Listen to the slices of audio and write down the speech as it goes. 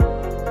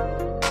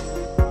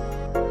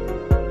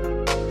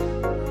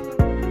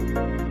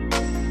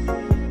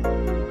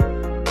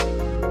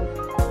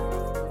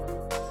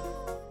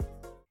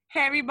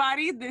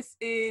everybody. This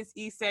is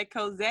Issa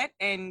Cosette,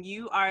 and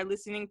you are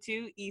listening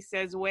to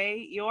Issa's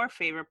Way, your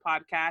favorite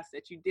podcast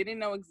that you didn't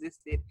know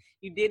existed,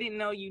 you didn't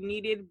know you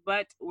needed,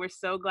 but we're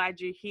so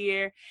glad you're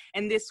here.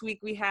 And this week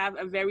we have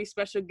a very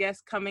special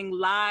guest coming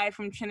live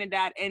from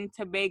Trinidad and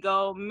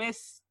Tobago,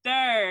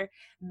 Mr.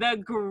 the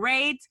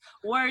great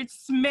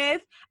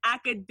wordsmith,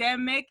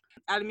 academic,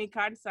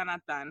 Amílcar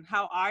Sanatan.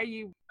 How are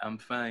you? I'm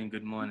fine.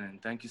 Good morning.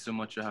 Thank you so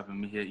much for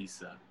having me here,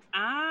 Issa.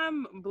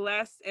 I'm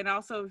blessed and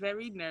also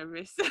very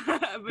nervous,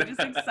 but just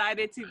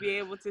excited to be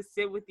able to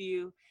sit with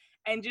you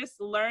and just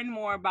learn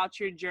more about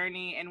your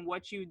journey and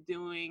what you're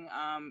doing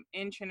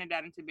in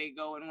Trinidad and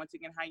Tobago, and once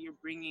again, how you're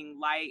bringing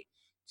light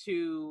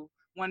to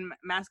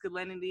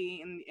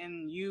masculinity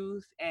in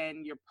youth,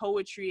 and your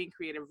poetry and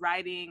creative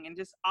writing, and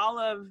just all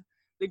of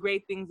the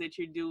great things that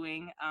you're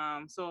doing.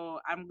 So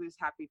I'm just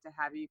happy to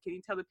have you. Can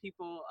you tell the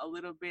people a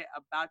little bit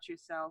about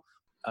yourself?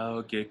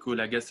 Okay,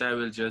 cool. I guess I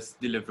will just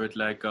deliver it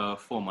like a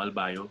formal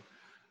bio.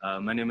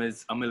 My name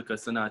is Amílcar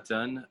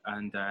Sanatan,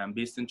 and I'm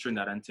based in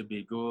Trinidad and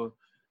Tobago.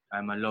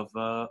 I'm a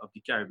lover of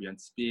the Caribbean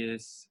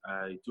space.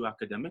 I do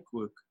academic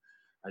work.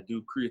 I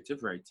do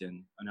creative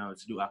writing, and I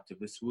also do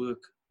activist work.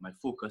 My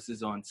focus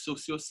is on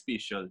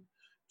socio-spatial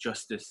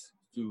justice,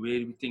 the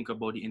way we think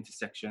about the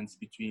intersections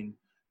between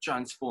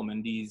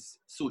transforming these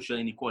social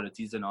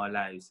inequalities in our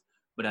lives,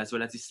 but as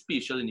well as the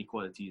spatial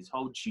inequalities,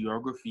 how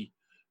geography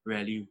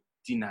really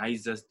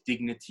denies us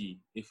dignity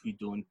if we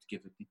don't give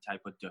it the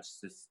type of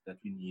justice that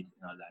we need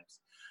in our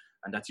lives.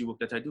 And that's the work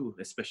that I do,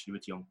 especially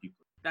with young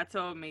people. That's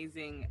so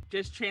amazing.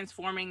 Just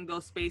transforming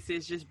those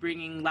spaces, just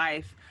bringing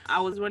life.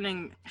 I was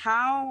wondering,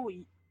 how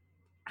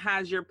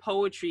has your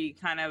poetry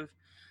kind of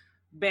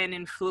been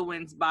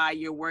influenced by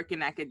your work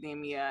in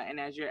academia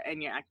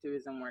and your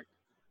activism work?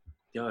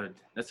 Yeah,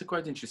 that's a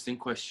quite interesting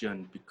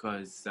question,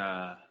 because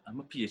I'm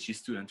a PhD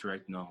student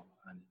right now,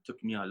 and it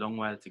took me a long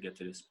while to get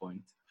to this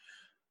point.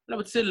 I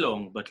would say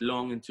long, but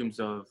long in terms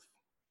of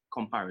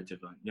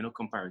comparative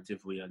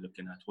way of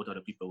looking at what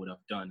other people would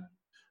have done and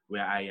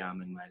where I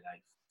am in my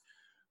life.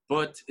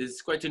 But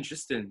it's quite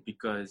interesting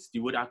because the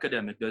word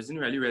academic doesn't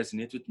really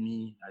resonate with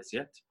me as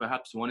yet.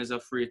 Perhaps one is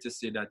afraid to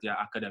say that they're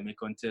academic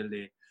until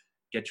they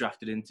get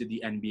drafted into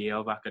the NBA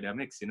of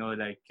academics.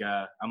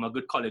 I'm a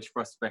good college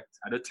prospect.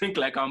 I don't think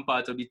like I'm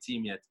part of the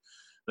team yet.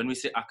 When we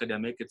say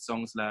academic, it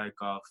sounds like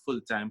a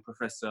full-time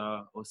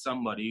professor or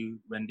somebody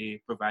when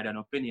they provide an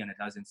opinion, it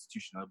has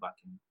institutional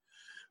backing.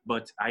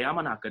 But I am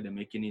an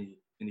academic in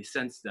the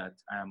sense that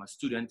I am a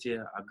student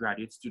here, a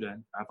graduate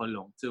student. I have a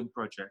long-term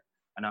project,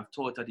 and I've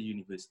taught at the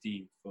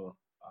university for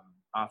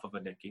half of a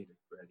decade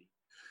already.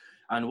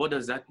 And what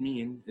does that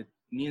mean? It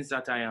means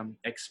that I am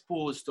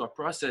exposed to a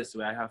process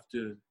where I have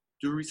to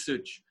do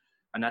research,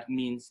 and that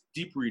means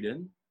deep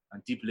reading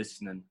and deep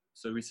listening.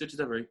 So research is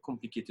a very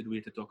complicated way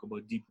to talk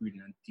about deep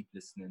reading and deep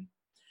listening.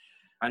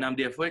 And I'm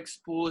therefore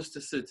exposed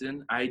to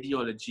certain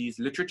ideologies,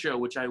 literature,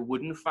 which I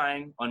wouldn't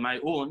find on my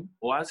own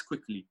or as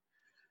quickly,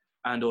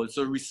 and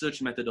also research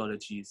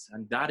methodologies.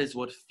 And that is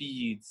what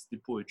feeds the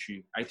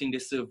poetry. I think they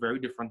serve very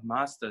different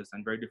masters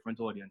and very different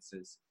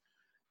audiences.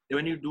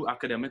 When you do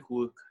academic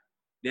work,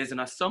 there's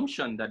an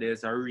assumption that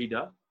there's a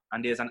reader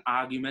and there's an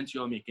argument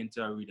you're making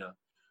to a reader.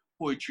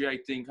 Poetry, I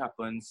think,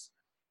 happens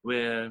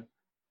where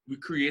we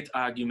create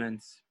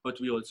arguments, but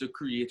we also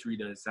create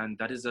readers, and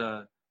that is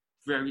a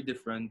very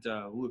different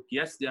work.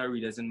 Yes, there are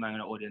readers in mind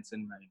and audience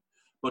in mind,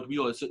 but we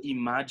also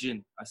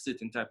imagine a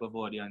certain type of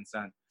audience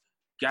and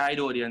guide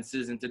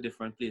audiences into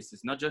different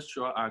places, not just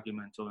through an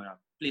argument or a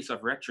place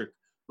of rhetoric,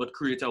 but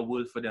create a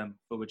world for them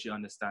for which you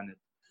understand it.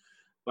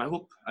 But I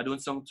hope I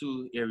don't sound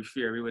too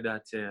airy-fairy with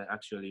that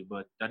actually,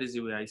 but that is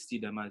the way I see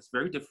them, as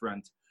very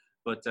different.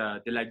 But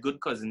they're like good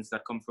cousins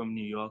that come from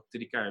New York to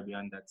the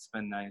Caribbean that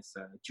spend nice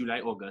July,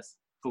 August,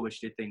 for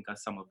which they think are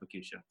summer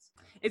vacations.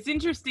 It's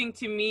interesting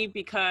to me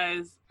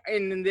because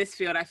in this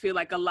field, I feel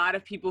like a lot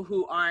of people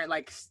who aren't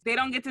they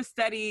don't get to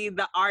study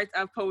the art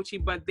of poetry,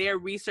 but their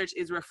research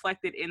is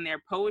reflected in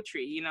their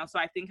poetry, So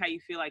I think how you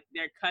feel like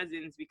they're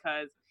cousins,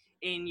 because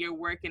in your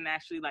work and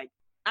actually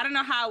I don't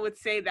know how I would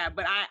say that,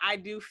 but I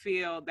do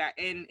feel that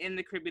in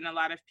the Caribbean, a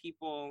lot of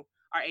people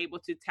are able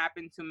to tap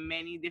into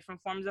many different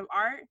forms of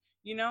art,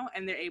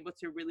 and they're able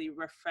to really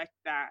reflect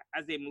that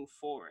as they move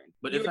forward.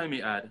 But if I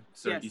may add,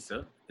 yes.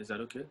 Issa, is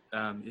that okay?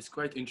 It's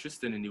quite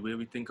interesting in the way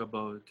we think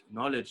about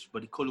knowledge,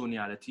 but the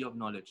coloniality of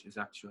knowledge is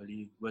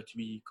actually what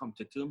we come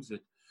to terms with.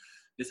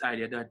 This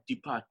idea that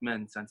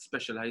departments and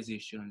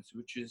specializations,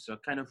 which is a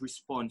kind of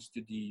response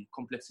to the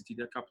complexity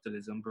that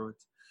capitalism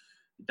brought,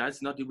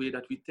 that's not the way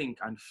that we think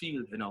and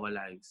feel in our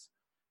lives.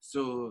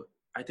 So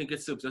I think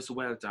it serves us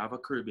well to have a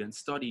Caribbean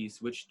studies,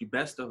 which the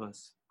best of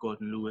us,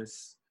 Gordon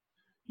Lewis,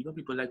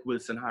 people like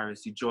Wilson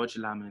Harris, the George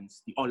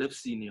Lamons, the Olive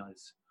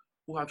Seniors,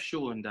 who have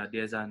shown that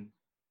there's an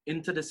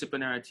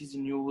interdisciplinarity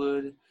in your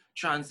word,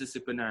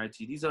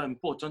 transdisciplinarity. These are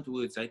important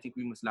words I think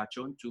we must latch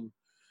on to,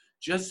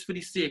 just for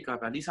the sake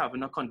of at least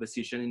having a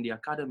conversation in the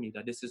academy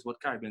that this is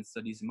what Caribbean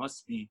studies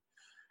must be.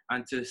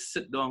 and to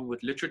sit down with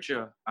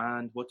literature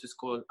and what is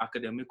called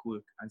academic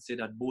work and say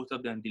that both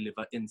of them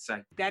deliver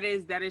insight. That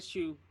is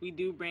true. We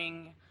do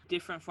bring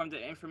different forms of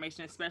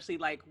information, especially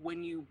like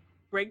when you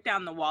break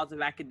down the walls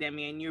of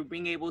academia and you're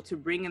being able to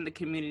bring in the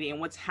community and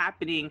what's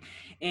happening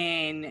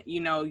in,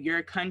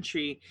 your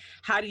country.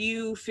 How do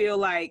you feel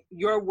like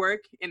your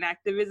work in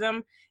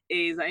activism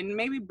is, and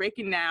maybe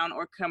breaking down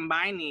or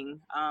combining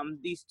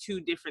these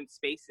two different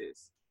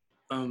spaces?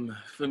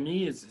 For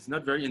me, it's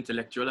not very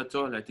intellectual at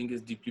all. I think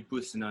it's deeply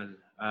personal.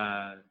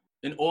 Uh,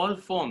 in all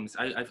forms,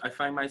 I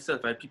find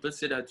myself, people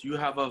say that you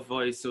have a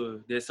voice, so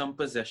there's some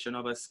possession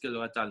of a skill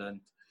or a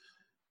talent.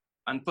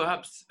 And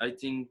perhaps I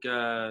think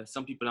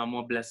some people are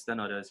more blessed than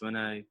others when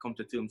I come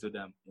to terms with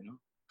them,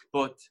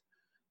 But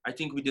I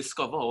think we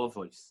discover our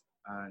voice,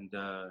 and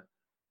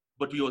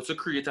but we also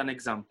create an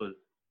example,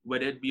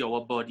 whether it be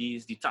our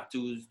bodies, the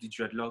tattoos, the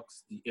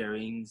dreadlocks, the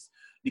earrings,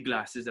 the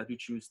glasses that we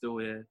choose to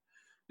wear.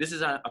 This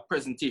is a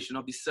presentation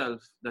of the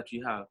self that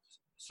we have.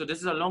 So this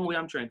is a long way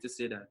I'm trying to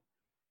say that.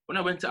 When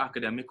I went to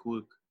academic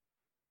work,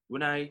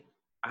 when I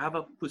have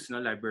a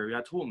personal library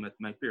at home that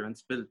my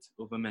parents built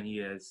over many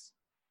years.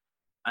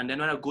 And then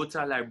when I go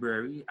to a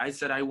library, I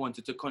said I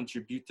wanted to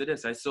contribute to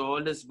this. I saw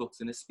all these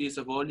books. In the space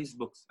of all these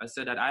books, I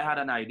said that I had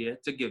an idea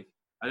to give.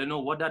 I don't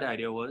know what that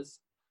idea was.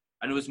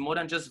 And it was more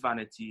than just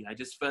vanity. I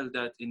just felt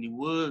that in the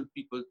world,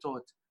 people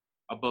thought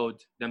about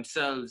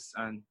themselves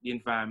and the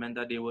environment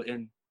that they were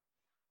in.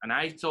 And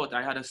I thought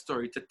I had a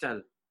story to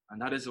tell.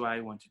 And that is why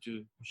I wanted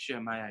to share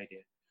my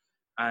idea.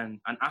 And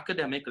an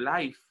academic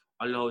life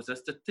allows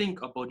us to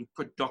think about the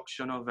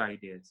production of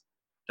ideas,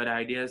 that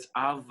ideas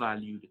are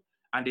valued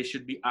and they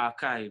should be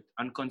archived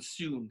and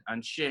consumed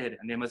and shared,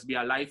 and there must be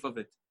a life of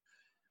it.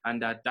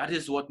 And that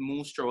is what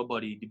moves through our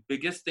body. The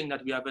biggest thing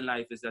that we have in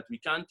life is that we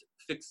can't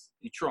fix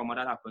the trauma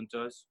that happened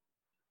to us.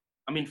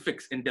 I mean,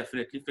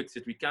 indefinitely fix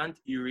it. We can't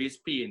erase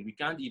pain. We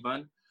can't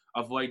even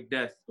avoid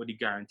death or the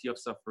guarantee of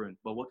suffering.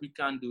 But what we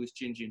can do is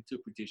change the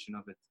interpretation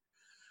of it.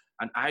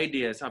 And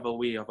ideas have a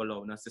way of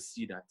allowing us to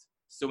see that.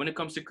 So when it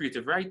comes to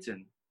creative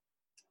writing,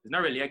 it's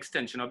not really an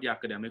extension of the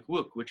academic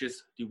work, which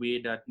is the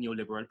way that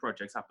neoliberal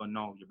projects happen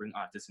now. You bring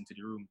artists into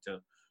the room to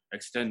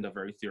extend a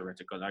very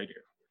theoretical idea.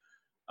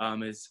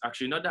 It's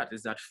actually not that.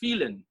 It's that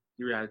feeling.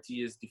 The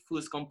reality is the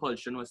first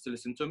compulsion was to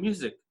listen to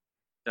music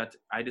that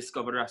I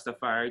discovered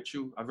Rastafari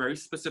through a very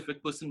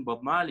specific person,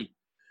 Bob Marley.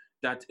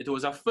 That it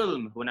was a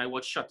film when I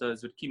watched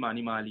Shutters with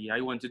Kimani Marley.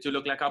 I wanted to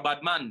look like a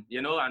bad man,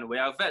 and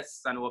wear a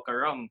vest and walk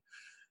around.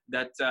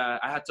 That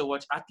I had to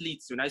watch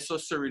athletes. When I saw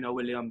Serena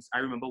Williams, I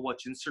remember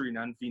watching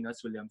Serena and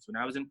Venus Williams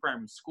when I was in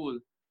primary school.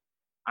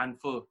 And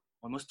for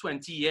almost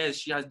 20 years,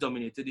 she has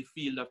dominated the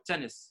field of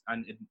tennis.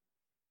 And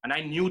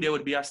I knew there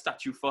would be a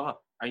statue for her.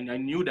 I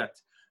knew that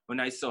when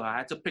I saw her. I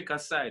had to pick a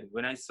side.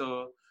 When I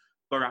saw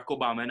Barack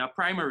Obama in a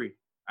primary,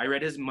 I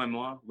read his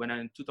memoir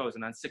in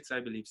 2006,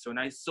 I believe. So when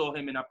I saw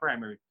him in a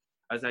primary,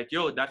 I was like,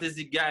 yo, that is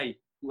the guy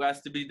who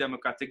has to be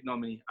Democratic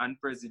nominee and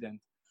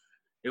president.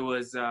 It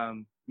was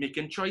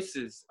making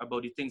choices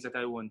about the things that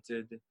I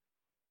wanted.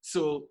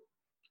 So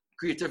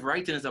creative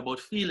writing is about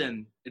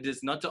feeling. It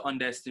is not to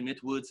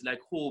underestimate words like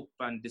hope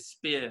and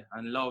despair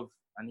and love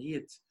and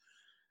hate.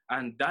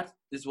 And that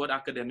is what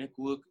academic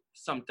work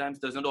sometimes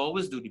doesn't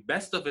always do. The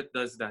best of it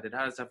does that. It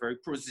has a very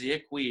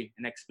prosaic way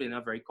in explaining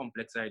a very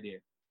complex idea.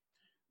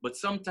 But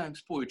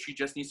sometimes poetry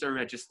just needs to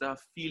register a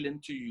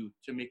feeling to you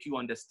to make you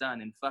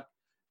understand. In fact,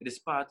 it is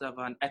part of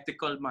an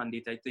ethical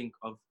mandate, I think,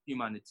 of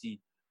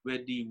humanity, where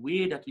the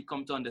way that we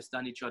come to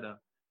understand each other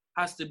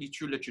has to be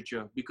through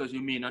literature, because we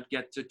may not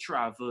get to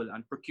travel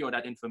and procure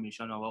that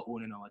information on our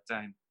own in our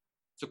time.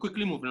 So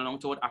quickly moving along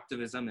to what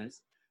activism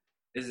is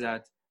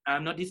that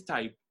I'm not this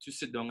type to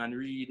sit down and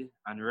read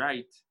and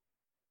write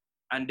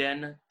and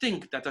then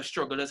think that a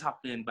struggle is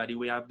happening by the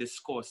way I've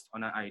discussed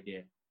on an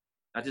idea.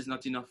 That is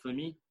not enough for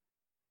me.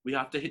 We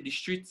have to hit the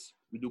streets.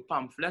 We do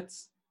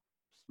pamphlets.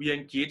 We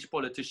engage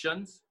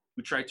politicians.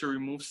 We try to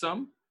remove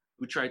some.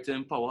 We try to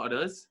empower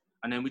others.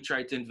 And then we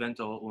try to invent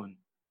our own.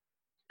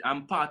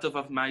 I'm part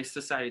of my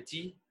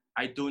society.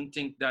 I don't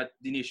think that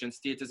the nation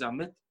state is a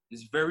myth.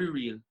 It's very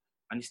real.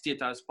 And the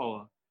state has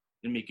power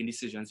in making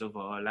decisions over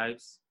our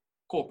lives.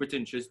 Corporate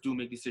interests do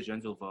make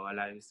decisions over our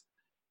lives.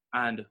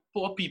 And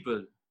poor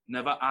people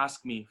never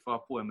asked me for a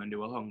poem when they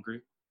were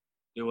hungry.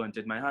 They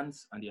wanted my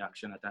hands and the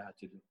action that I had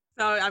to do.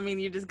 So, I mean,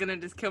 you're just going to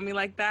just kill me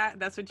like that?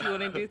 That's what you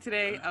want to do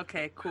today?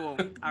 Okay, cool.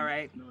 All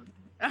right. No.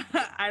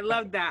 I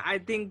love that. I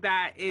think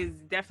that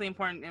is definitely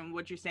important in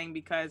what you're saying,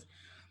 because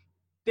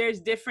there's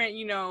different,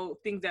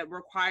 things that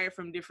require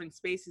from different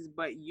spaces,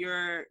 but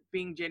you're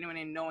being genuine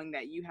and knowing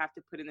that you have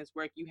to put in this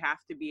work. You have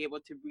to be able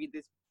to be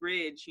this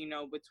bridge,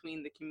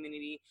 between the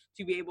community,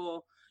 to be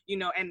able,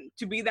 and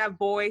to be that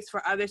voice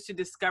for others to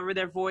discover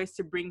their voice,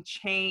 to bring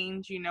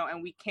change,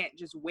 and we can't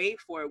just wait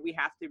for it. We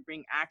have to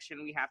bring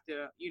action. We have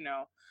to,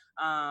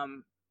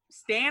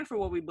 stand for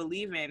what we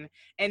believe in.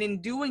 And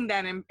in doing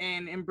that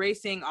and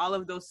embracing all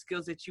of those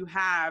skills that you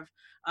have,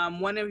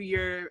 one of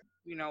your,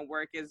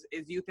 work is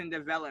youth and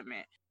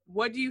development.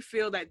 what do you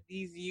feel that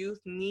these youth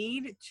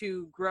need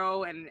to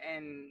grow and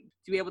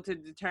to be able to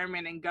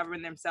determine and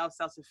govern themselves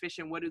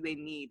self-sufficient? What do they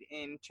need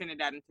in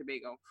Trinidad and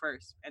Tobago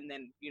first, and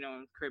then,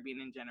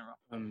 Caribbean in general?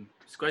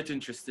 It's quite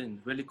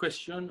interesting. Well, the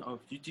question of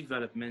youth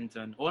development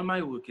and all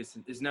my work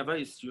is never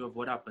a issue of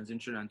what happens in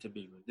Trinidad and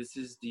Tobago. This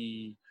is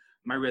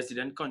my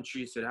resident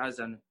country, so it has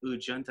an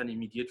urgent and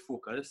immediate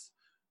focus.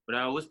 But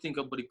I always think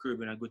about the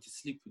Caribbean. I go to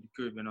sleep with the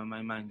Caribbean on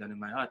my mind and in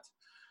my heart.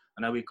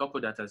 And I wake up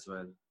with that as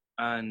well.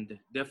 And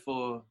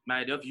therefore, my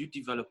idea of youth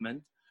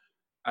development,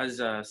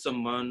 as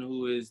someone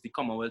who is the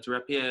Commonwealth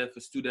rep here for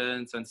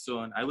students and so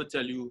on, I would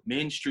tell you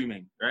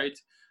mainstreaming, right?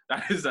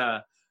 That is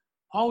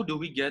how do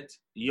we get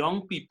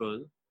young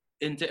people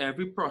into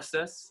every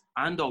process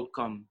and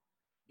outcome,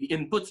 the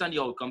inputs and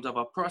the outcomes of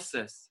a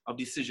process of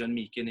decision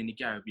making in the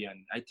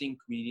Caribbean? I think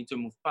we need to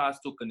move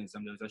past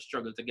tokenism. There's a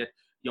struggle to get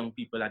young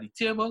people at the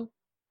table,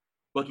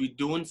 but we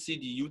don't see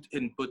the youth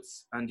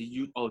inputs and the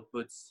youth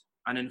outputs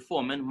and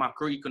informing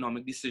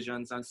macroeconomic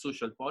decisions and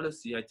social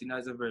policy. I think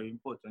that's a very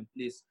important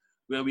place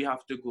where we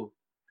have to go.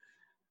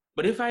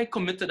 But if I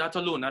commit to that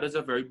alone, that is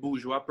a very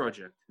bourgeois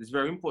project. It's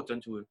very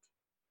important work.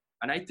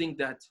 And I think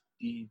that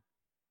the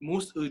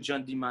most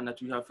urgent demand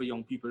that we have for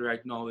young people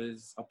right now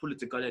is a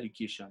political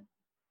education,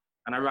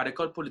 and a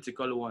radical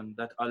political one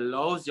that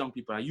allows young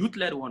people, a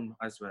youth-led one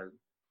as well,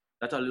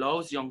 that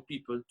allows young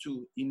people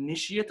to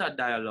initiate a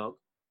dialogue,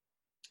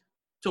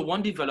 to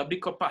one, develop the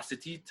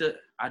capacity to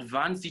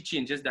advance the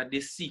changes that they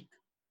seek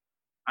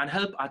and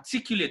help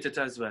articulate it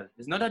as well.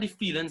 It's not that the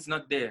feeling's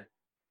not there,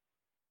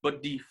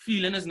 but the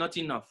feeling is not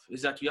enough.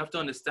 It's that we have to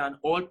understand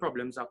all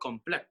problems are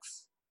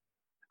complex.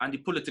 And the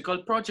political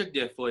project,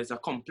 therefore, is a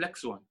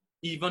complex one,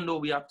 even though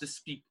we have to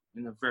speak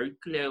in a very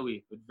clear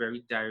way with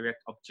very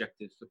direct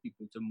objectives for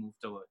people to move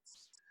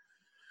towards.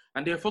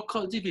 And therefore,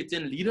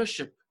 cultivating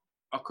leadership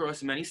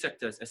across many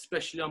sectors,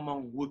 especially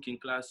among working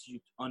class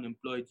youth,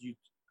 unemployed youth,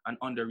 and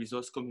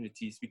under-resourced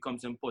communities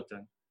becomes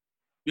important,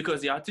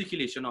 because the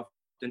articulation of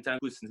oftentimes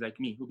persons like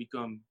me who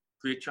become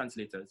great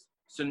translators.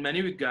 So in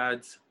many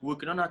regards,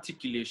 working on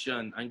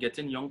articulation and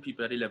getting young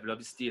people at the level of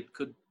the state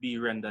could be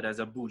rendered as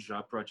a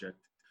bourgeois project.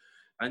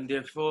 And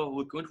therefore,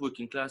 working with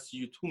working class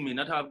youth who may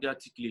not have the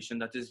articulation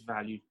that is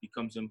valued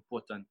becomes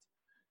important.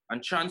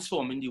 And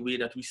transforming the way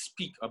that we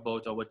speak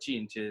about our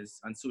changes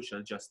and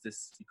social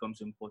justice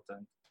becomes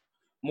important.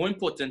 More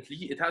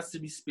importantly, it has to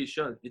be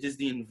spatial. It is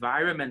the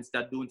environments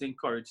that don't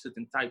encourage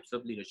certain types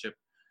of leadership,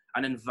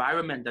 an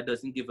environment that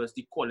doesn't give us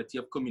the quality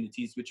of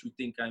communities which we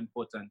think are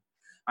important,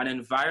 an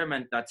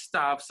environment that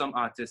starves some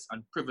artists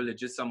and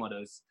privileges some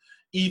others,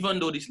 even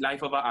though this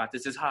life of an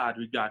artist is hard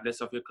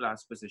regardless of your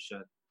class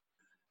position.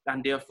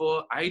 And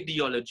therefore,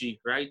 ideology,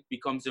 right,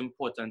 becomes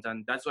important.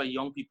 And that's why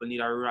young people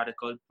need a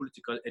radical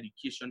political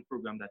education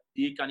program that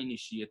they can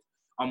initiate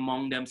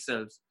among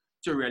themselves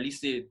to really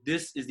say,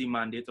 this is the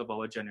mandate of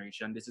our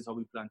generation. This is how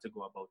we plan to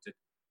go about it.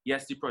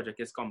 Yes, the project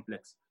is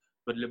complex,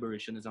 but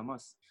liberation is a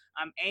must.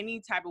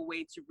 Any type of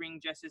way to bring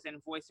justice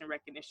and voice and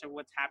recognition of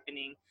what's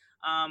happening.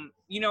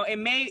 It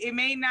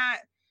may not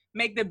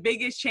make the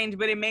biggest change,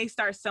 but it may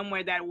start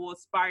somewhere that will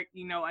spark,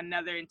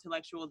 another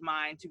intellectual's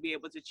mind to be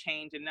able to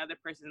change another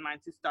person's mind,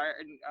 to start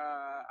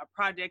a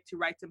project, to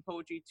write some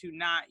poetry, to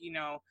not,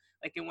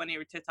 like in one of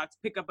your TED Talks,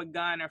 pick up a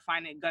gun or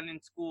find a gun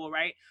in school,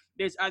 right?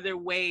 There's other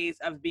ways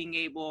of being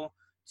able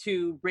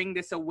to bring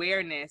this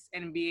awareness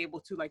and be able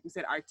to, like you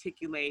said,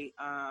 articulate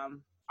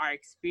our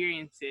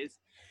experiences.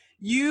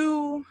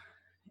 You,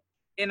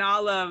 in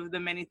all of the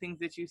many things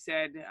that you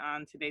said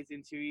on today's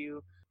interview,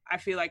 I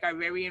feel like are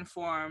very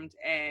informed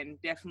and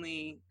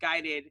definitely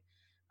guided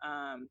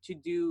to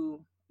do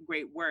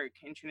great work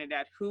in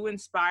Trinidad. Who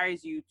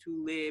inspires you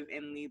to live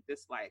and lead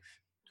this life?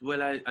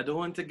 Well, I don't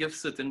want to give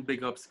certain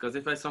big ups, because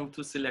if I sound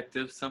too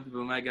selective, some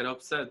people might get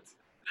upset.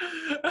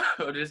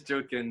 I'm just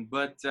joking.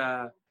 But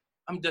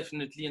I'm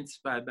definitely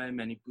inspired by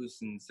many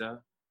persons.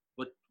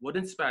 But what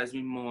inspires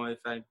me more, if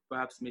I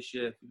perhaps may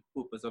share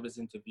the purpose of this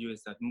interview,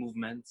 is that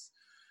movements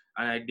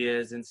and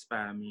ideas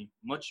inspire me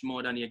much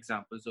more than the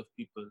examples of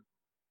people.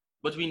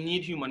 But we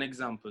need human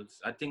examples.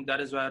 I think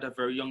that is why at a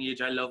very young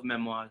age I love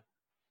memoir.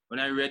 When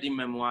I read the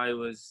memoir,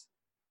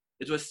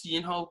 it was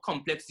seeing how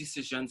complex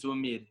decisions were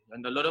made.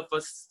 And a lot of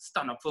us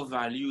stand up for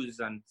values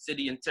and say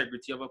the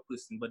integrity of a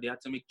person, but they had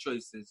to make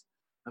choices.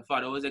 My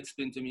father always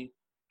explained to me,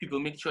 people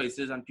make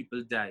choices and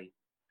people die.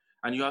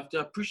 And you have to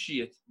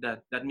appreciate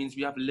that. That means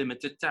we have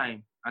limited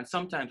time. And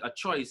sometimes a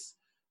choice,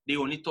 they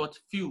only thought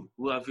few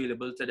were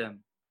available to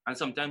them. And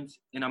sometimes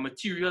in a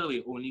material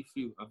way, only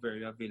few are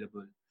very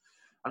available.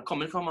 And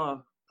coming from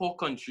a poor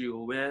country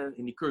where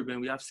in the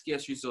Caribbean we have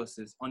scarce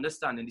resources,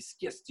 understanding the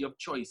scarcity of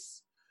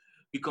choice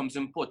becomes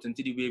important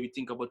to the way we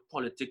think about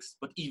politics,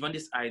 but even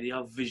this idea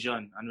of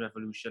vision and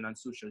revolution and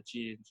social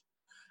change.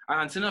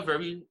 And in a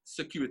very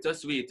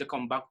circuitous way, to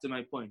come back to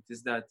my point,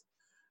 is that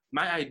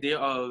my idea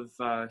of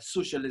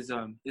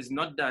socialism is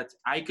not that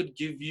I could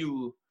give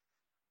you,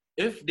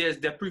 if there's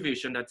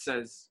deprivation that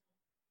says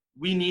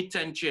we need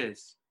 10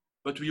 chairs,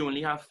 but we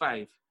only have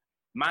 5,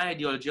 my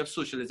ideology of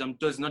socialism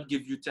does not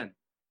give you 10.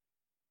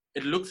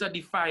 It looks at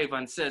the five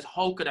and says,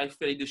 how could I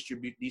fairly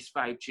distribute these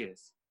 5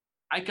 chairs?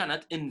 I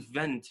cannot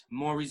invent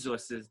more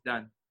resources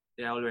than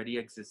they already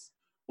exist.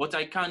 What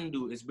I can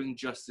do is bring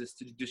justice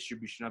to the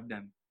distribution of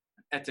them,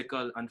 an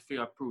ethical and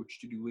fair approach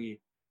to the way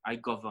I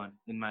govern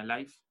in my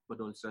life, but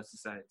also a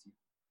society.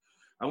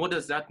 And what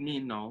does that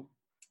mean now?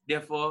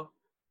 Therefore,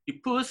 the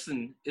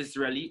person is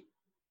really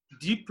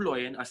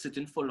deploying a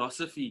certain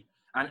philosophy,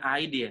 an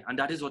idea, and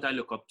that is what I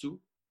look up to.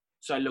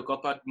 So I look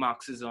up at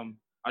Marxism,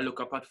 I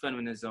look up at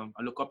feminism,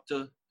 I look up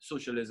to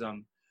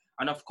socialism.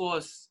 And of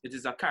course, it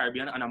is a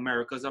Caribbean and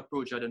America's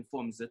approach that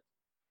informs it.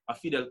 A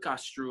Fidel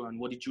Castro and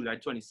what the July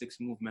 26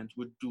 movement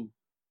would do,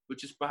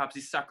 which is perhaps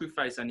the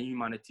sacrifice and the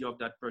humanity of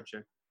that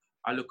project.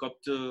 I look up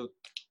to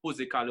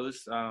Jose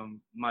Carlos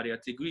Maria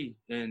Tigui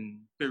in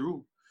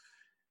Peru.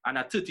 And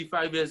at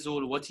 35 years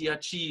old, what he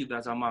achieved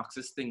as a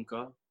Marxist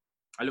thinker,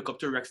 I look up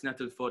to Rex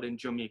Nettleford in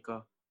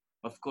Jamaica,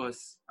 of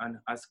course, and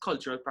as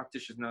cultural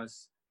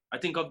practitioners, I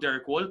think of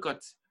Derek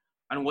Walcott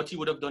and what he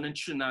would have done in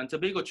Trinidad and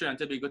Tobago.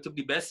 Trinidad and Tobago took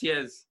the best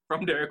years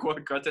from Derek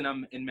Walcott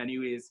in many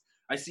ways.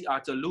 I see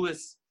Arthur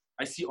Lewis,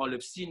 I see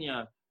Olive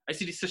Senior, I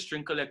see the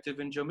Sistering Collective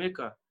in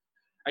Jamaica,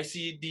 I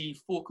see the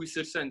Folk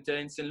Research Center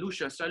in St.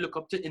 Lucia. So I look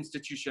up to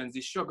institutions.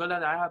 The struggle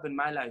that I have in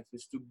my life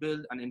is to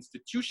build an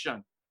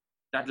institution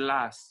that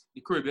lasts.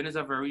 The Caribbean is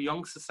a very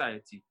young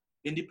society.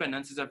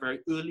 Independence is a very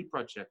early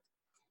project.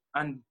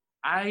 And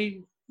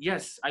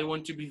yes, I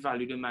want to be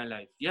valued in my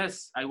life.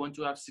 Yes, I want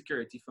to have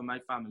security for my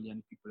family and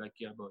the people I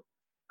care about.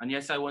 And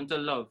yes, I want to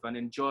love and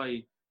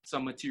enjoy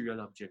some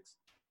material objects.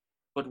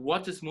 But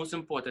what is most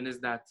important is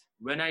that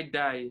when I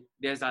die,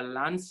 there's a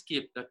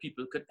landscape that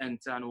people could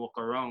enter and walk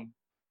around,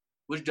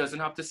 which doesn't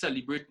have to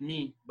celebrate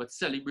me, but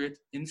celebrate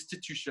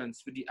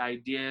institutions for the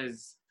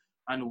ideas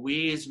and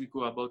ways we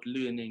go about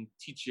learning,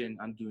 teaching,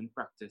 and doing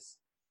practice.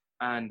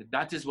 And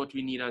that is what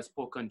we need as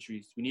poor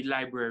countries. We need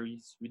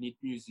libraries, we need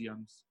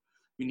museums,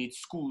 we need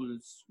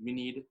schools, we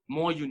need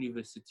more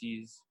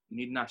universities, we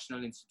need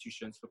national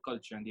institutions for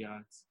culture and the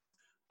arts.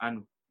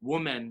 And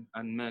women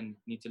and men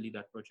need to lead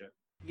that project.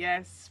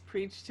 Yes,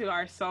 preach to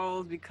our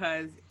souls,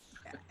 because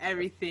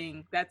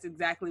everything, that's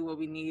exactly what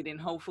we need. And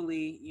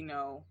hopefully,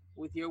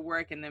 with your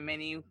work and the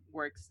many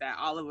works that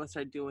all of us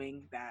are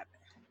doing, that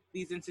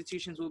these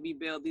institutions will be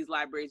built, these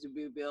libraries will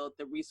be built,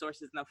 the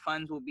resources and the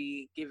funds will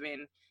be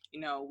given.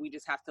 We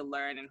just have to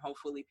learn, and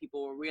hopefully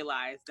people will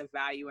realize the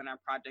value in our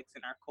projects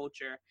and our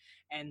culture,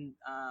 and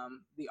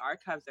the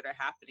archives that are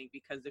happening,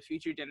 because the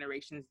future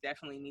generations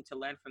definitely need to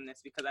learn from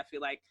this. Because I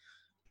feel like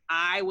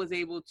I was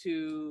able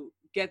to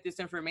get this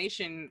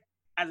information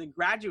as a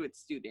graduate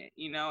student,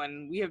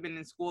 and we have been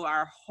in school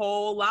our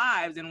whole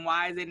lives. And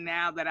why is it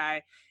now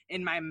that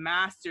in my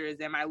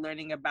master's, am I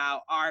learning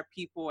about our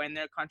people and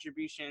their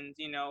contributions,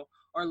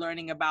 or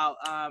learning about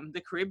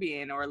the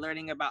Caribbean, or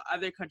learning about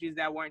other countries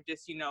that weren't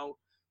just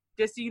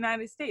the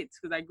United States,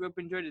 because I grew up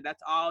in Georgia.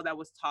 That's all that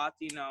was taught.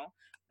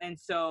 And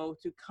so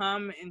to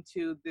come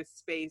into this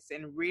space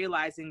and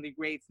realizing the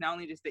greats, not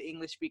only just the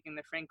English speaking,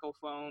 the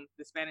Francophone,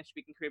 the Spanish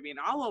speaking Caribbean,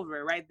 all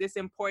over, right? This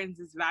importance,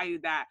 this value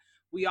that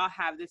we all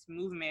have this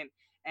movement,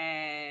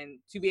 and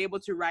to be able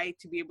to write,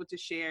 to be able to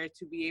share,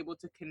 to be able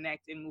to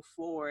connect and move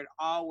forward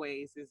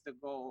always is the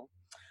goal.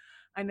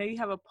 I know you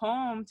have a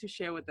poem to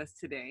share with us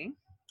today.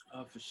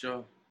 Oh, for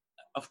sure.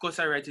 Of course,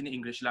 I write in the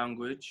English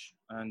language,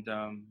 and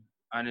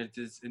it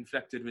is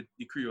inflected with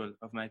the Creole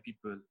of my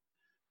people.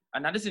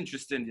 And that is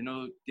interesting.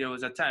 There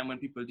was a time when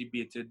people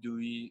debated, do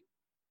we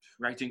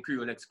write in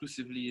Creole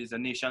exclusively as a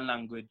nation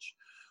language,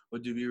 or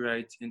do we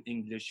write in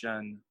English?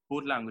 And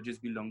both languages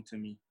belong to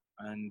me.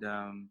 And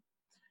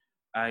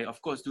I, of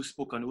course, do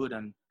spoken word,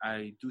 and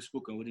I do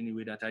spoken word in the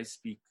way that I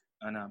speak.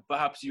 And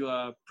perhaps you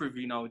are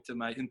privy now to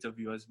my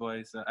interviewer's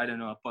voice, I don't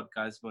know, a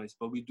podcast voice,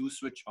 but we do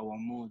switch our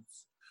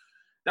modes.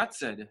 That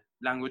said,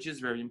 language is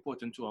very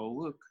important to our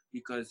work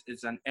because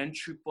it's an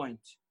entry point,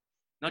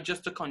 not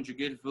just to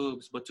conjugate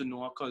verbs, but to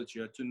know our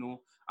culture, to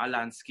know our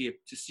landscape,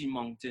 to see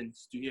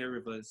mountains, to hear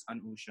rivers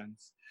and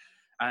oceans.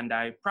 And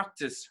I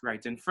practice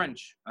writing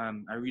French.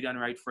 I read and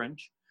write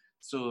French.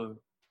 So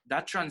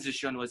that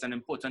transition was an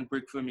important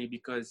break for me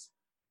because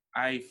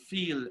I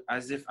feel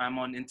as if I'm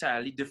on an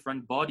entirely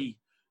different body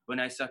when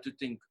I start to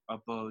think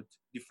about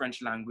the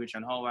French language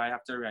and how I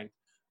have to write,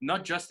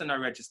 not just in a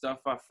register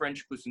for a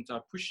French person to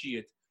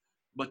appreciate,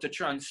 but to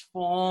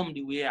transform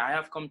the way I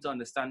have come to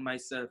understand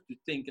myself, to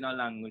think in a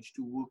language,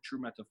 to work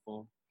through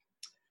metaphor.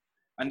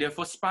 And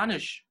therefore,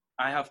 Spanish,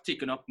 I have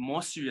taken up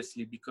more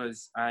seriously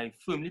because I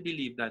firmly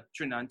believe that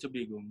Trinidad and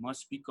Tobago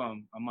must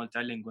become a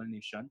multilingual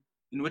nation,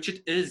 in which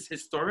it is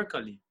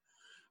historically.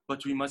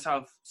 But we must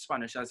have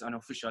Spanish as an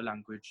official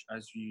language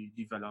as we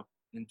develop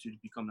into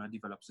becoming a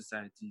developed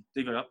society.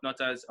 Develop not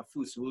as a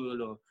first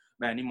world or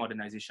by any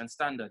modernization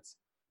standards,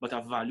 but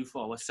a value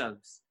for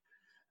ourselves.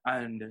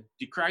 And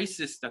the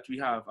crisis that we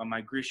have, a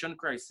migration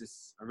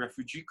crisis, a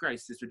refugee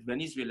crisis with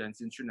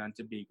Venezuelans in Trinidad and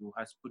Tobago,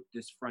 has put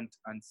this front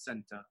and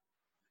center.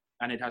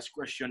 And it has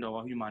questioned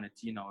our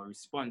humanity in our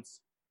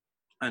response.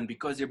 And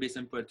because you're based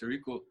in Puerto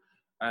Rico,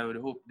 I would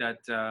hope that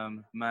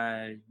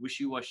my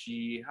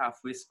wishy-washy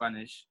halfway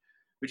Spanish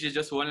which is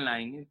just one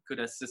line. It could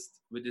assist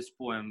with this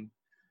poem,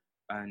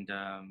 and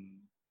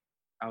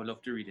I would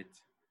love to read it.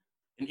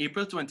 In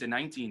April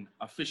 2019,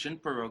 a fishing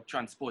pirogue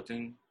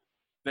transporting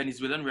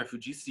Venezuelan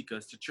refugee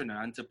seekers to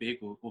Trinidad and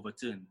Tobago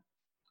overturned.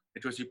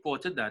 It was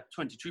reported that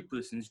 23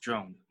 persons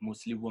drowned,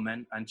 mostly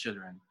women and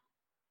children.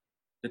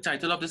 The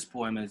title of this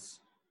poem is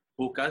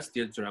Bocas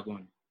del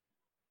Dragon.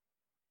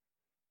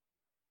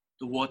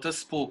 The water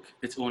spoke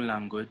its own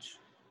language,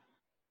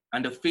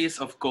 and the face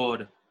of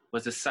God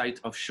was the sight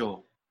of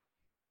shore.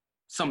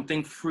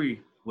 Something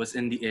free was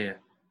in the air,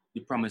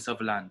 the promise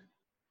of land.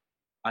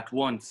 At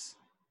once,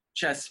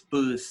 chest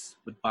burst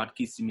with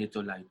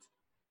Barquisimeto light,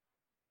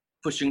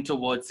 pushing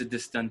towards the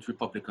distant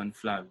Republican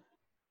flag,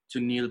 to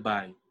kneel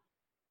by,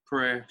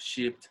 prayer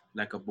shaped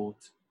like a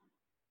boat,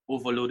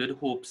 overloaded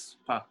hopes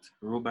packed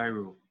row by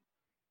row,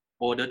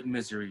 ordered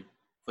misery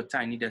for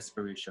tiny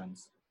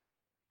desperations.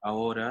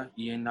 Ahora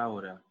y en la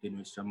hora de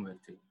nuestra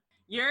muerte.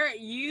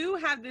 You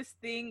have this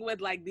thing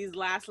with like these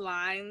last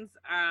lines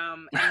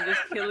and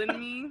just killing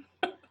me.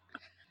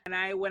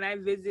 And when I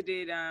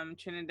visited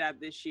Trinidad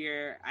this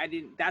year,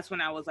 that's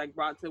when I was like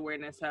brought to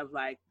awareness of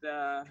like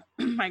the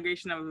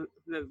migration of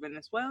the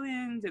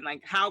Venezuelans and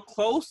like how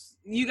close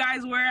you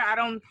guys were.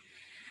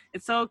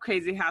 It's so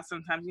crazy how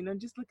sometimes,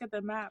 just look at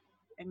the map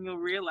and you'll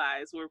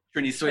realize we're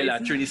Trinisuela.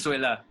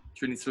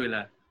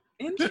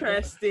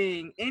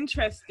 Interesting.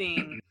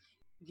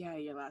 Yeah,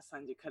 your last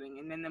lines you're cutting.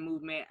 And then the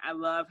movement. I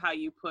love how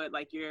you put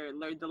like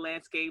the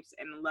landscapes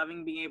and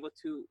loving being able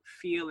to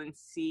feel and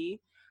see.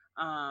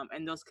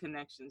 And those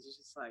connections is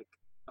just like,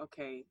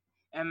 okay,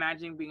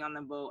 imagine being on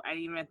the boat. I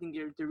think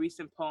the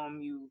recent poem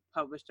you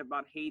published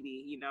about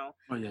Haiti,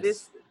 Oh,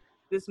 yes.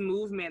 this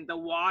movement, the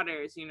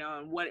waters,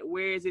 and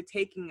where is it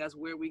taking us?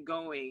 Where are we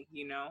going,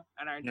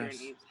 on our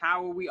journeys?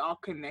 How are we all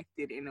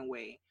connected in a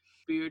way,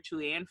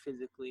 spiritually and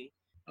physically?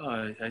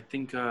 I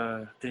think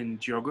in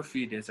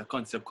geography, there's a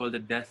concept called the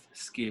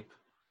deathscape,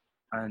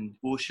 and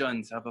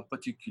oceans have a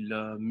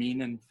particular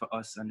meaning for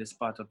us in this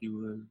part of the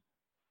world,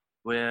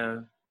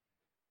 where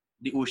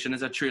the ocean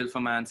is a trail for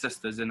my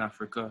ancestors in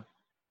Africa.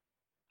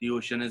 The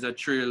ocean is a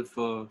trail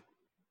for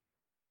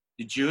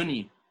the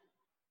journey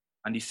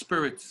and the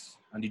spirits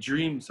and the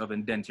dreams of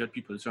indentured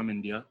peoples from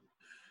India.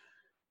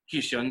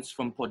 Haitians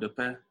from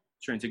Port-de-Paix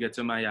trying to get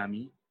to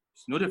Miami.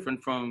 It's no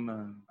different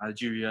from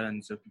Algeria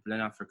and so people in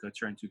Africa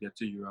trying to get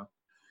to Europe,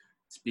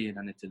 Spain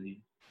and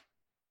Italy.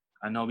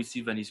 And now we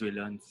see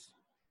Venezuelans.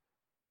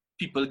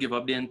 People give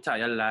up their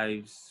entire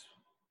lives,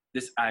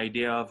 this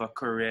idea of a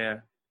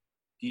career,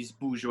 these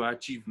bourgeois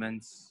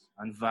achievements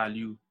and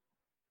value,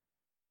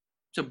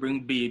 to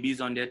bring babies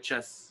on their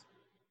chests,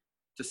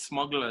 to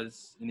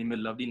smugglers in the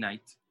middle of the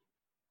night,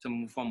 to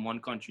move from one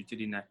country to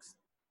the next,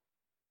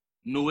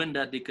 knowing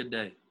that they could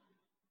die.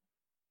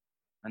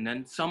 And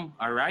then some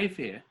arrive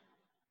here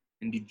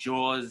in the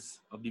jaws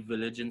of the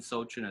village in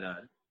South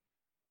Trinidad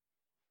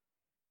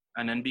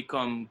and then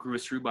become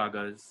grocery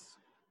baggers,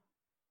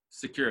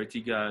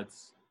 security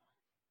guards,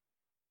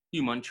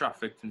 human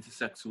trafficked into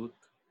sex work,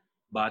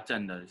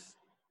 bartenders.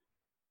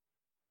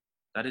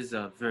 That is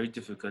a very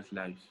difficult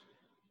life.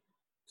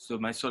 So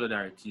my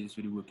solidarity is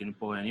with the working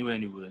poor anywhere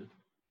in the world,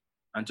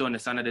 and to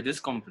understand that it is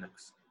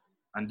complex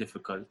and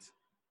difficult,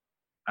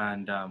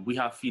 and we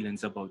have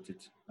feelings about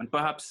it. And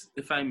perhaps,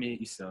 if I may,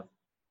 Issa,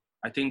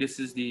 I think this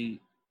is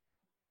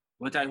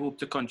what I hope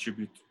to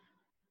contribute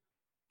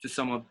to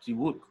some of the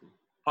work.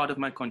 Part of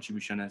my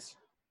contribution is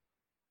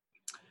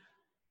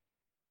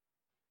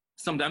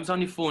sometimes on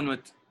the phone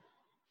with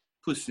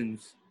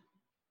persons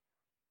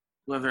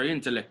who are very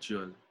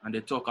intellectual and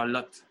they talk a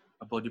lot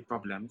about the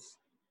problems,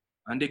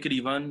 and they could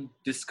even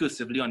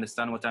discursively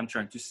understand what I'm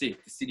trying to say,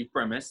 to see the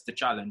premise, to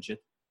challenge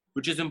it,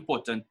 which is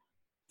important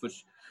for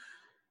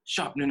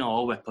sharpening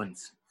our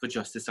weapons for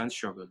justice and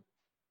struggle.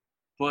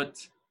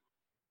 But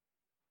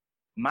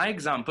my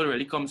example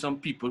really comes from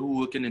people who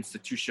work in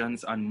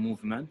institutions and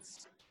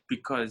movements,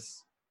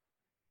 because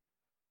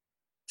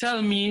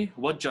tell me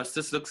what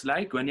justice looks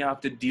like when you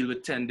have to deal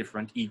with 10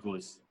 different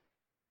egos,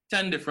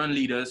 10 different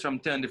leaders from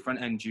 10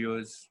 different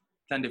NGOs,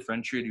 10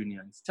 different trade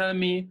unions. Tell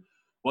me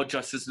what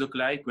justice look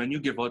like when you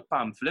give out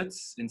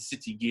pamphlets in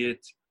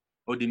Citygate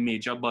or the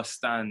major bus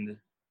stand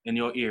in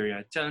your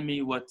area. Tell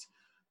me what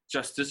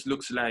justice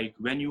looks like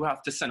when you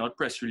have to send out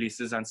press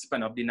releases and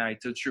spend up the night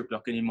till 3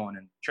 o'clock in the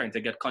morning trying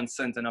to get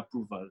consent and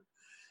approval,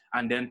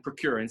 and then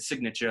procuring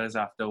signatures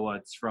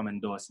afterwards for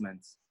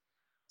endorsements.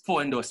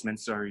 Tell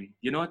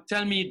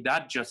me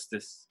that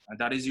justice, and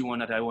that is the one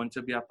that I want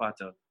to be a part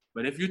of.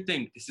 But if you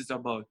think this is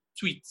about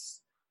tweets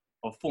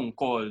or phone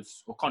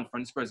calls or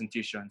conference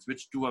presentations,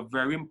 which do a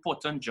very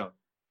important job,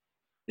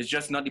 it's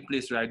just not the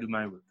place where I do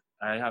my work.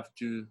 I have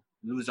to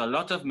lose a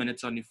lot of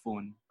minutes on the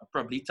phone.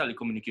 Probably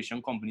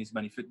telecommunication companies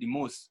benefit the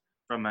most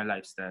from my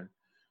lifestyle,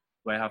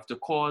 where I have to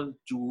call,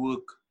 do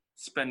work,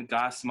 spend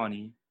gas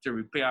money to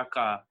repair a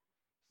car,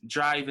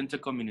 drive into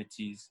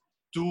communities,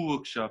 do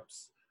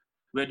workshops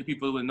where the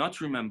people will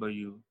not remember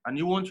you and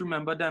you won't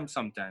remember them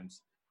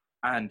sometimes.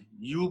 And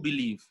you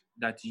believe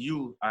that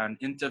you are an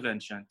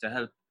intervention to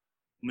help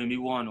maybe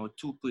one or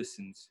two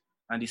persons,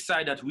 and the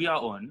side that we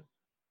are on,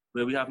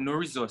 where we have no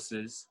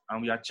resources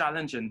and we are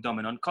challenging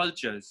dominant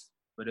cultures,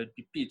 whether it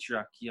be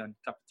patriarchy and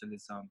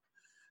capitalism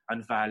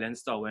and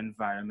violence to our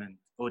environment,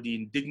 or the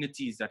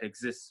indignities that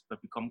exist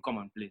but become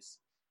commonplace.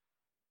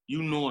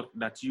 You know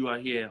that you are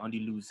here on the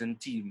losing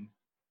team,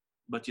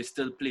 but you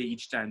still play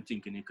each time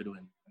thinking you could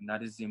win. And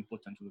that is the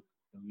important work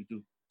that we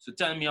do. So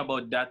tell me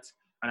about that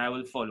and I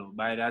will follow.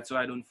 By that, so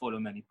I don't follow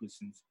many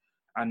persons.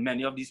 And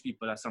many of these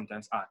people are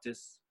sometimes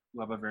artists who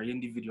have a very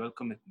individual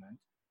commitment.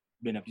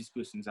 Many of these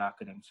persons are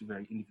academics with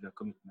very individual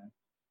commitment.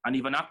 And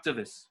even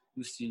activists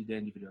who see their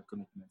individual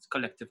commitments.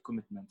 Collective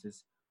commitment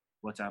is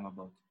what I'm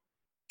about.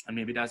 And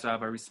maybe that's why I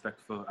have a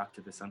respect for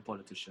activists and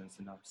politicians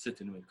in a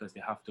certain way, because they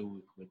have to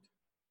work with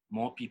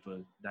more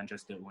people than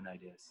just their own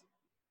ideas.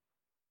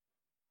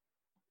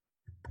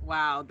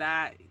 Wow,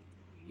 that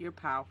you're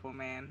powerful,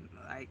 man.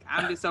 Like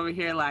I'm just over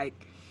here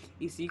like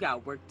you see you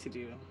got work to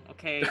do,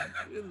 okay?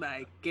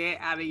 Like get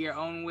out of your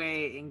own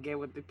way and get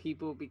with the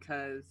people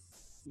because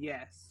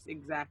yes,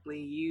 exactly.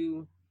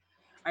 You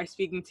are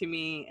speaking to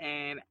me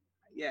and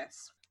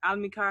yes.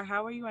 Almikar,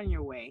 how are you on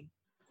your way?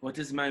 What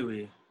is my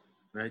way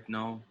right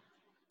now?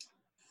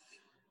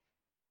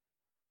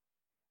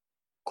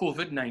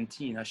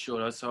 COVID-19 has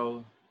showed us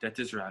how death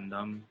is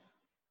random,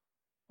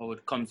 how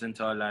it comes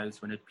into our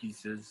lives when it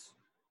pleases.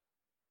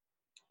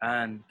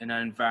 And in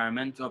an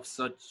environment of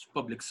such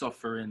public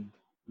suffering,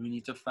 we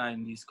need to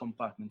find these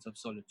compartments of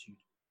solitude,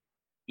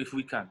 if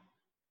we can.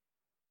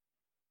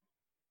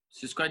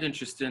 So it's quite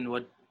interesting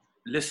what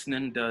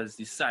listening does,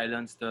 the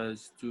silence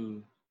does,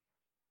 to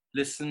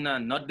listen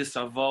and not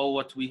disavow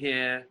what we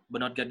hear, but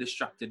not get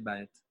distracted by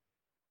it.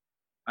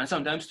 And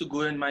sometimes to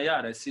go in my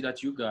yard, I see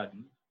that you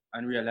garden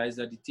and realize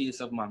that the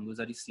taste of mangoes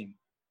are the same.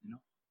 You know,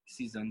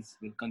 seasons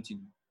will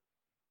continue.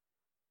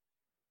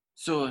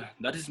 So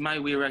that is my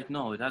way right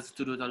now. It has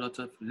to do with a lot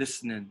of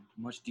listening,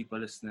 much deeper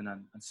listening.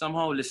 And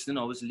somehow listening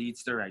always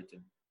leads to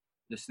writing.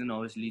 Listening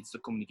always leads to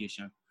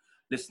communication.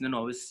 Listening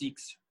always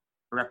seeks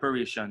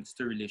reparations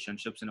to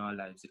relationships in our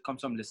lives. It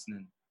comes from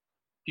listening.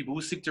 People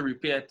who seek to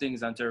repair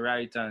things and to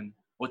write and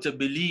or to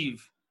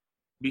believe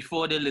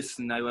before they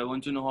listen, I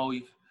want to know how,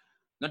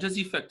 not just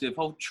effective,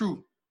 how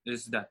true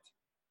is that?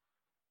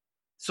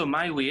 So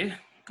my way,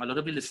 a lot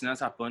of the listeners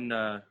happened.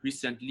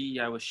 Recently,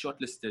 I was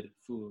shortlisted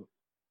for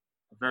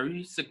a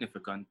very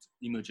significant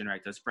Emerging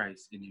Writers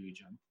Prize in the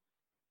region,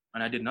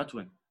 and I did not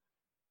win.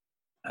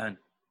 And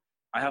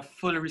I have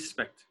full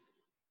respect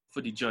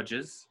for the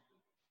judges.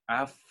 I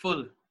have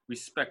full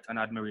respect and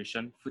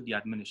admiration for the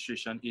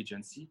administration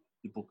agency,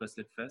 the Booker's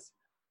Lit Fest.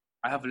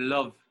 I have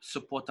love,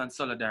 support, and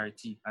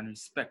solidarity and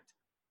respect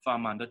for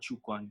Amanda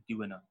Chukwan, the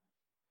winner.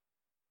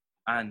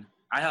 And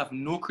I have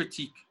no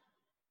critique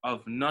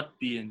of not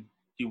being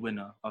the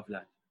winner of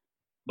that.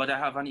 But I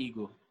have an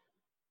ego.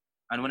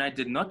 And when I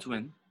did not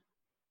win,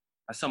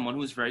 as someone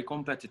who is very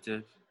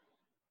competitive,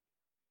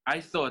 I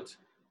thought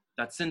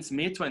that since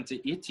May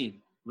 2018,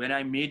 when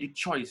I made the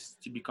choice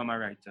to become a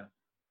writer,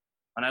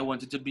 and I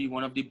wanted to be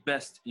one of the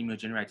best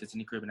emerging writers in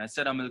the Caribbean, I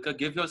said, Amílcar,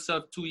 give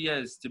yourself 2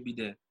 years to be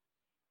there.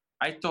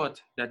 I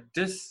thought that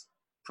this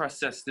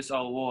process, this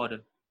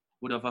award,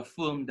 would have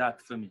affirmed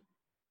that for me.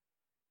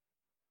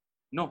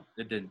 No,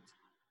 it didn't.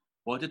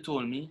 What it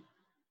told me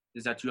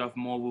is that you have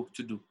more work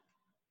to do.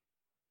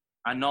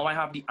 And now I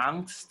have the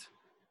angst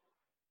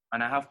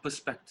and I have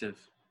perspective.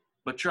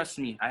 But trust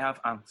me, I have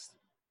angst.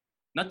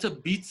 Not to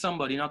beat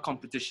somebody in a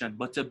competition,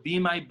 but to be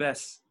my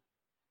best,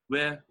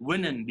 where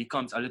winning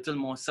becomes a little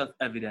more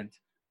self-evident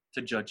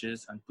to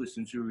judges and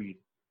persons who read.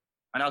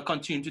 And I'll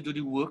continue to do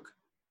the work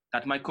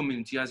that my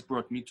community has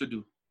brought me to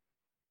do.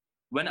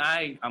 When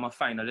I am a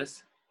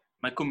finalist,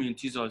 my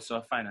community is also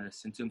a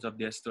finalist in terms of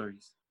their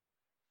stories.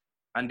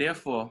 And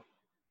therefore,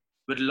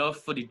 with love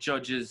for the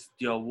judges,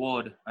 the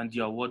award, and the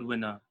award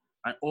winner,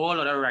 and all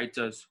other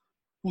writers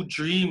who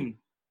dream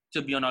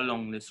to be on a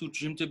long list, who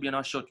dream to be on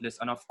a short list,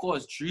 and of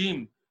course,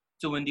 dream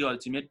to win the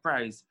ultimate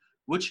prize,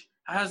 which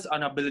has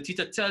an ability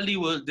to tell the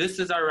world this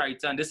is a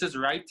writer and this is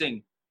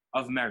writing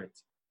of merit.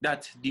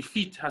 That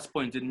defeat has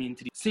pointed me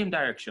into the same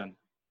direction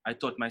I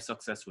thought my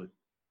success would.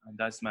 And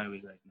that's my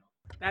way right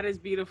now. That is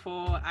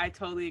beautiful. I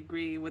totally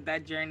agree with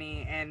that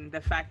journey and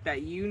the fact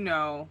that you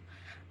know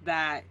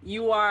that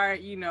you are,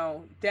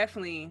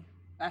 definitely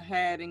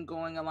ahead and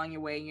going along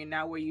your way. You're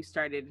not where you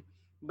started,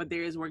 but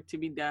there is work to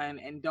be done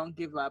and don't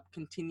give up.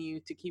 Continue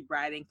to keep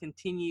writing,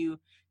 continue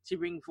to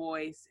bring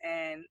voice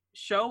and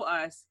show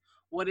us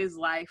what is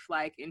life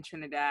like in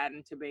Trinidad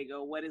and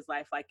Tobago, what is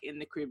life like in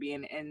the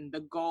Caribbean and the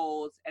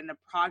goals and the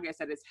progress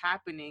that is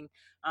happening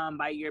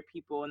by your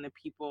people and the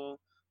people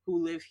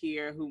who live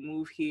here, who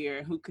move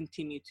here, who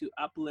continue to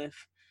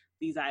uplift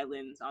these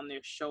islands on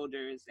their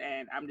shoulders.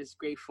 And I'm just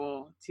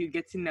grateful to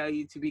get to know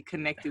you, to be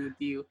connected with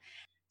you.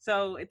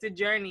 So it's a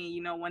journey,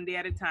 one day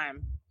at a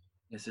time.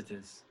 Yes, it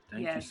is.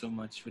 Thank you Yes. so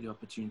much for the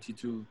opportunity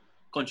to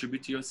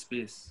contribute to your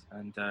space.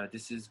 And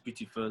this is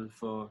beautiful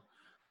for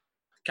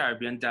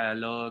Caribbean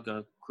dialogue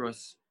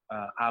across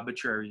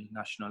arbitrary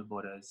national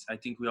borders. I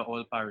think we are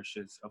all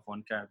parishes of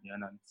one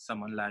Caribbean, and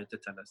someone lied to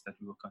tell us that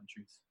we were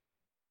countries.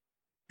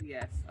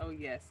 Yes. Oh,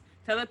 yes.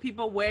 Tell the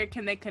people, where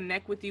can they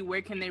connect with you?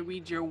 Where can they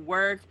read your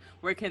work?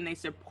 Where can they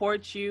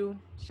support you?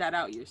 Shout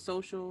out your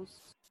socials.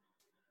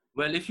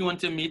 Well, if you want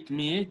to meet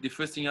me, the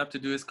first thing you have to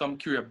do is come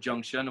Curab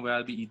Junction, where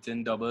I'll be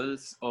eating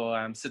doubles, or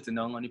I'm sitting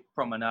down on the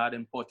promenade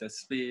in Port of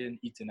Spain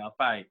eating a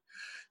pie.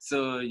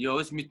 So you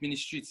always meet me in the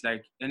streets.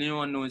 Like,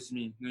 anyone knows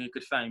me, you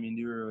could find me in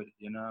the road.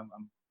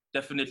 I'm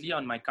definitely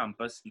on my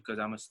campus because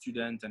I'm a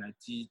student and I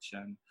teach,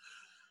 and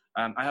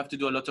I have to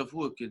do a lot of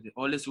work.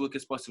 All this work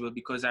is possible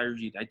because I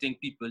read. I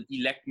think people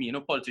elect me.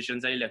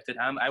 Politicians are elected.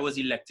 I was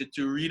elected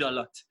to read a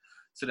lot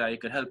so that I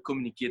could help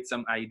communicate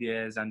some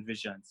ideas and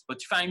visions.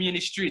 But you find me in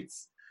the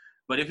streets.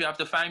 But if you have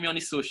to find me on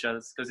the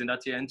socials, because you're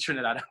not here in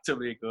Trinidad and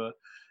Tobago,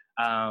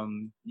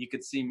 you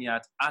could see me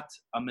at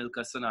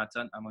Amílcar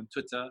Sanatan. I'm on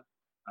Twitter,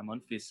 I'm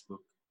on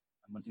Facebook,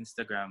 I'm on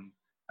Instagram,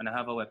 and I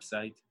have a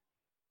website,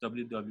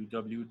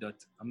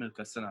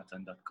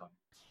 www.amilcarsanatan.com.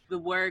 The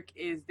work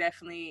is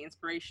definitely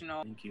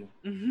inspirational. Thank you.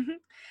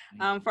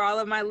 For all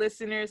of my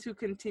listeners who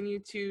continue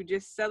to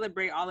just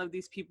celebrate all of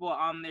these people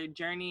on their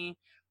journey,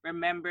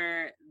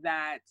 remember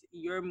that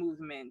your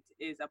movement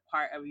is a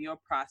part of your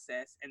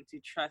process and to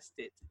trust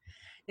it.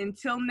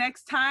 Until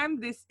next time,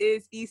 this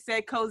is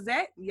Issa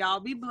Cosette. Y'all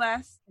be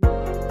blessed.